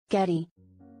Getty.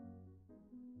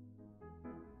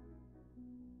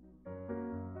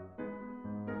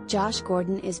 Josh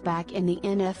Gordon is back in the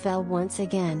NFL once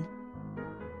again.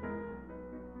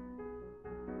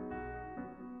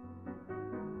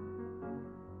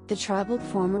 The troubled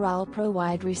former All-Pro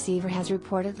wide receiver has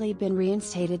reportedly been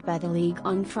reinstated by the league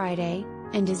on Friday,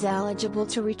 and is eligible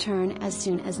to return as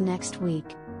soon as next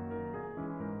week.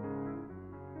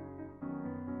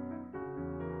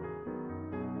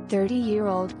 The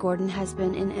 30-year-old Gordon has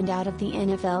been in and out of the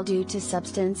NFL due to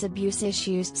substance abuse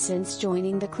issues since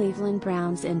joining the Cleveland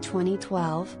Browns in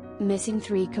 2012, missing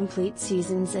 3 complete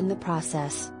seasons in the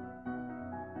process.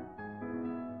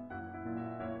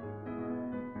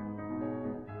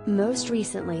 Most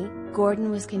recently,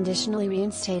 Gordon was conditionally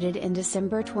reinstated in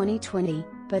December 2020,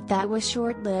 but that was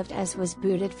short-lived as was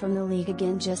booted from the league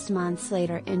again just months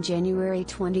later in January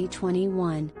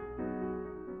 2021.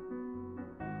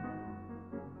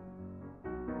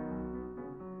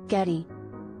 Getty.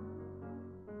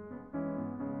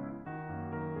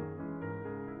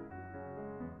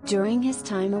 During his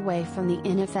time away from the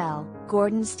NFL,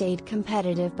 Gordon stayed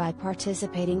competitive by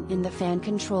participating in the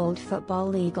fan-controlled football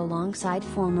league alongside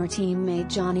former teammate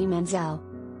Johnny Manziel.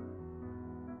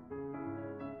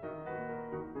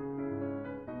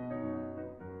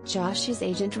 Josh's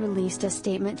agent released a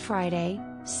statement Friday,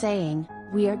 saying,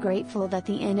 "We are grateful that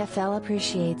the NFL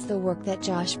appreciates the work that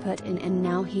Josh put in and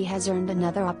now he has earned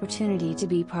another opportunity to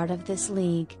be part of this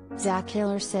league," Zach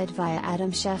Hiller said via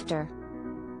Adam Schefter.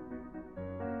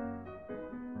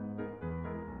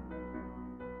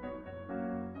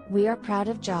 "We are proud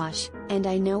of Josh, and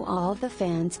I know all the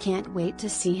fans can't wait to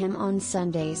see him on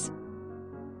Sundays.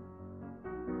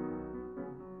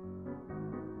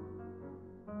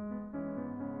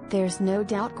 There's no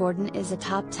doubt Gordon is a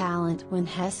top talent when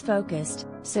Hess focused,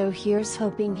 so here's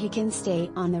hoping he can stay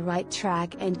on the right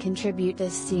track and contribute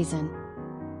this season."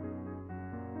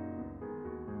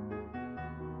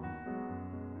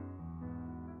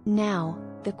 Now,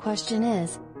 the question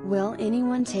is, will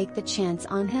anyone take the chance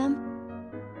on him?